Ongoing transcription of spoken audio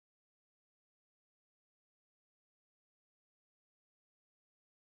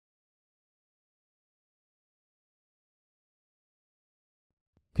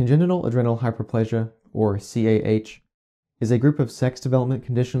Congenital adrenal hyperplasia, or CAH, is a group of sex development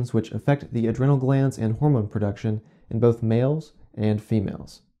conditions which affect the adrenal glands and hormone production in both males and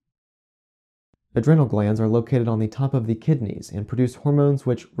females. Adrenal glands are located on the top of the kidneys and produce hormones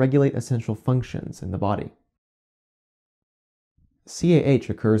which regulate essential functions in the body. CAH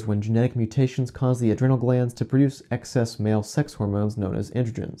occurs when genetic mutations cause the adrenal glands to produce excess male sex hormones known as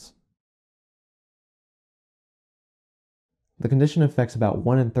androgens. The condition affects about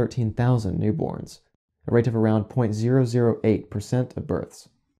 1 in 13,000 newborns, a rate of around 0.008% of births.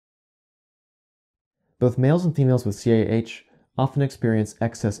 Both males and females with CAH often experience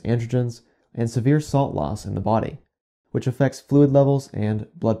excess androgens and severe salt loss in the body, which affects fluid levels and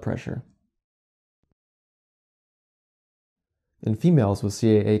blood pressure. In females with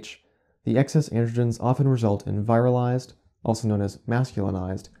CAH, the excess androgens often result in viralized, also known as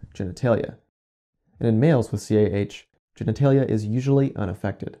masculinized, genitalia, and in males with CAH, genitalia is usually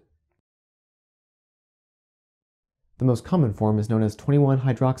unaffected. The most common form is known as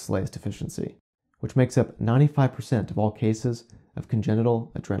 21-hydroxylase deficiency, which makes up 95% of all cases of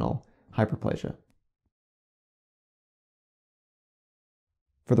congenital adrenal hyperplasia.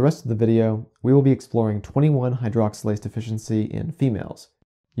 For the rest of the video, we will be exploring 21-hydroxylase deficiency in females,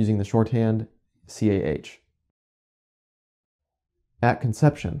 using the shorthand CAH. At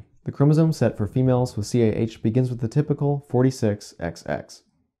conception, the chromosome set for females with CAH begins with the typical 46XX.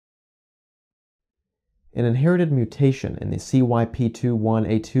 An inherited mutation in the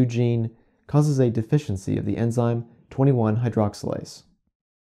CYP21A2 gene causes a deficiency of the enzyme 21-hydroxylase.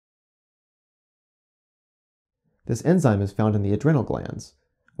 This enzyme is found in the adrenal glands,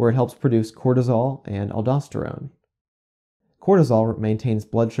 where it helps produce cortisol and aldosterone. Cortisol maintains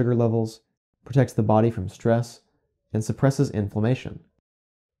blood sugar levels, protects the body from stress, and suppresses inflammation,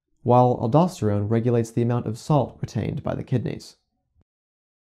 while aldosterone regulates the amount of salt retained by the kidneys.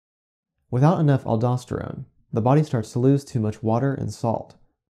 Without enough aldosterone, the body starts to lose too much water and salt.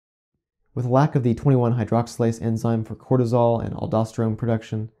 With lack of the 21-hydroxylase enzyme for cortisol and aldosterone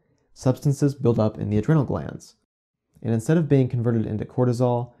production, substances build up in the adrenal glands, and instead of being converted into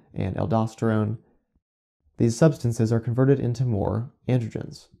cortisol and aldosterone, these substances are converted into more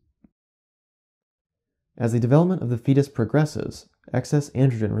androgens. As the development of the fetus progresses, excess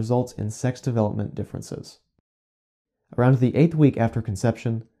androgen results in sex development differences. Around the 8th week after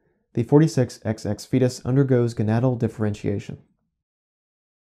conception, the 46XX fetus undergoes gonadal differentiation.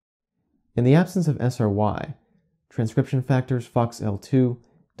 In the absence of SRY, transcription factors FOXL2,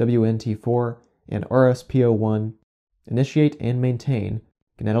 WNT4, and RSPO1 initiate and maintain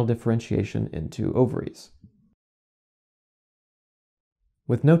gonadal differentiation into ovaries.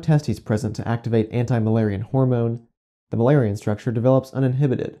 With no testes present to activate anti-Müllerian hormone, the Müllerian structure develops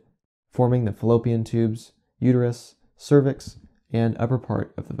uninhibited, forming the fallopian tubes, uterus, cervix, and upper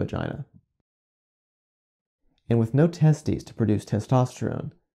part of the vagina. And with no testes to produce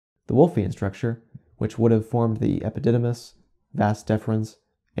testosterone, the Wolffian structure, which would have formed the epididymis, vas deferens,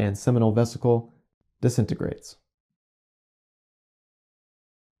 and seminal vesicle, disintegrates.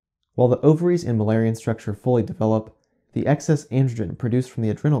 While the ovaries and Müllerian structure fully develop, the excess androgen produced from the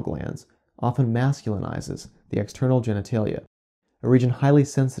adrenal glands often masculinizes the external genitalia, a region highly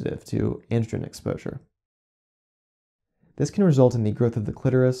sensitive to androgen exposure. This can result in the growth of the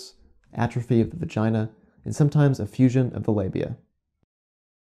clitoris, atrophy of the vagina, and sometimes a fusion of the labia.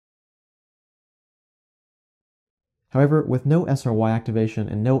 However, with no SRY activation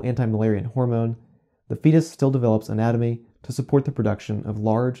and no anti-Müllerian hormone, the fetus still develops anatomy to support the production of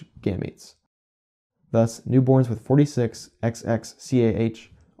large gametes. Thus, newborns with 46XX CAH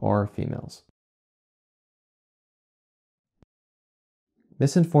are females.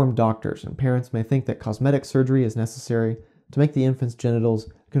 Misinformed doctors and parents may think that cosmetic surgery is necessary to make the infant's genitals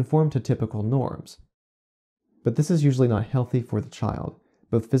conform to typical norms, but this is usually not healthy for the child,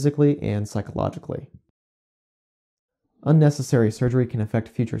 both physically and psychologically. Unnecessary surgery can affect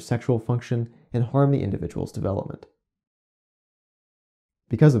future sexual function and harm the individual's development.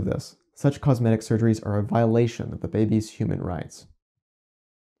 Because of this, such cosmetic surgeries are a violation of the baby's human rights.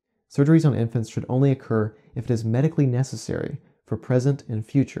 Surgeries on infants should only occur if it is medically necessary for present and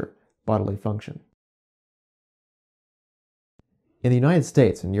future bodily function. In the United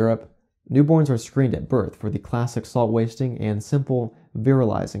States and Europe, newborns are screened at birth for the classic salt wasting and simple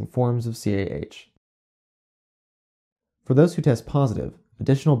virilizing forms of CAH. For those who test positive,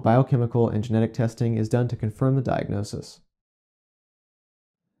 additional biochemical and genetic testing is done to confirm the diagnosis.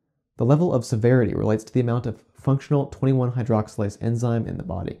 The level of severity relates to the amount of functional 21-hydroxylase enzyme in the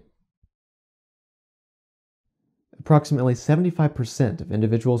body. Approximately 75% of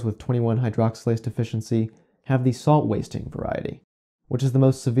individuals with 21-hydroxylase deficiency have the salt wasting variety, which is the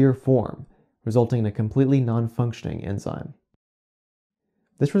most severe form, resulting in a completely non-functioning enzyme.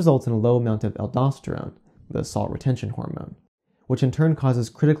 This results in a low amount of aldosterone, the salt retention hormone, which in turn causes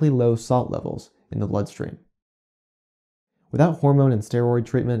critically low salt levels in the bloodstream. Without hormone and steroid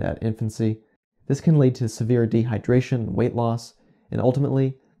treatment at infancy, this can lead to severe dehydration and weight loss, and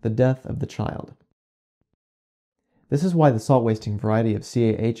ultimately, the death of the child. This is why the salt-wasting variety of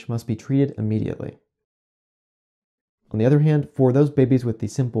CAH must be treated immediately. On the other hand, for those babies with the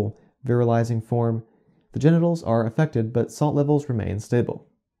simple virilizing form, the genitals are affected, but salt levels remain stable.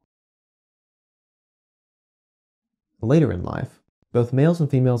 Later in life, both males and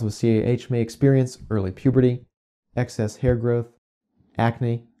females with CAH may experience early puberty, excess hair growth,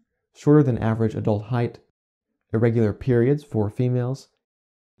 acne, shorter than average adult height, irregular periods for females,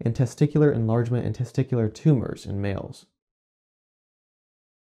 and testicular enlargement and testicular tumors in males.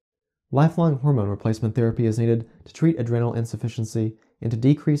 Lifelong hormone replacement therapy is needed to treat adrenal insufficiency and to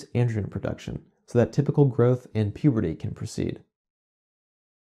decrease androgen production so that typical growth and puberty can proceed.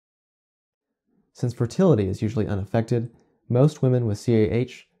 Since fertility is usually unaffected, most women with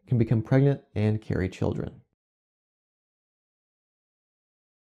CAH can become pregnant and carry children.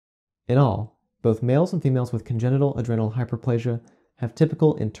 In all, both males and females with congenital adrenal hyperplasia have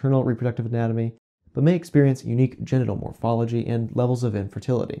typical internal reproductive anatomy, but may experience unique genital morphology and levels of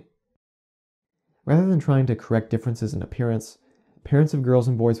infertility. Rather than trying to correct differences in appearance, parents of girls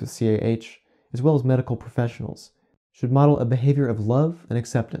and boys with CAH, as well as medical professionals, should model a behavior of love and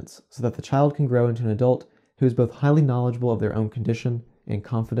acceptance so that the child can grow into an adult who is both highly knowledgeable of their own condition and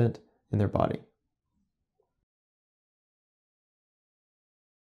confident in their body.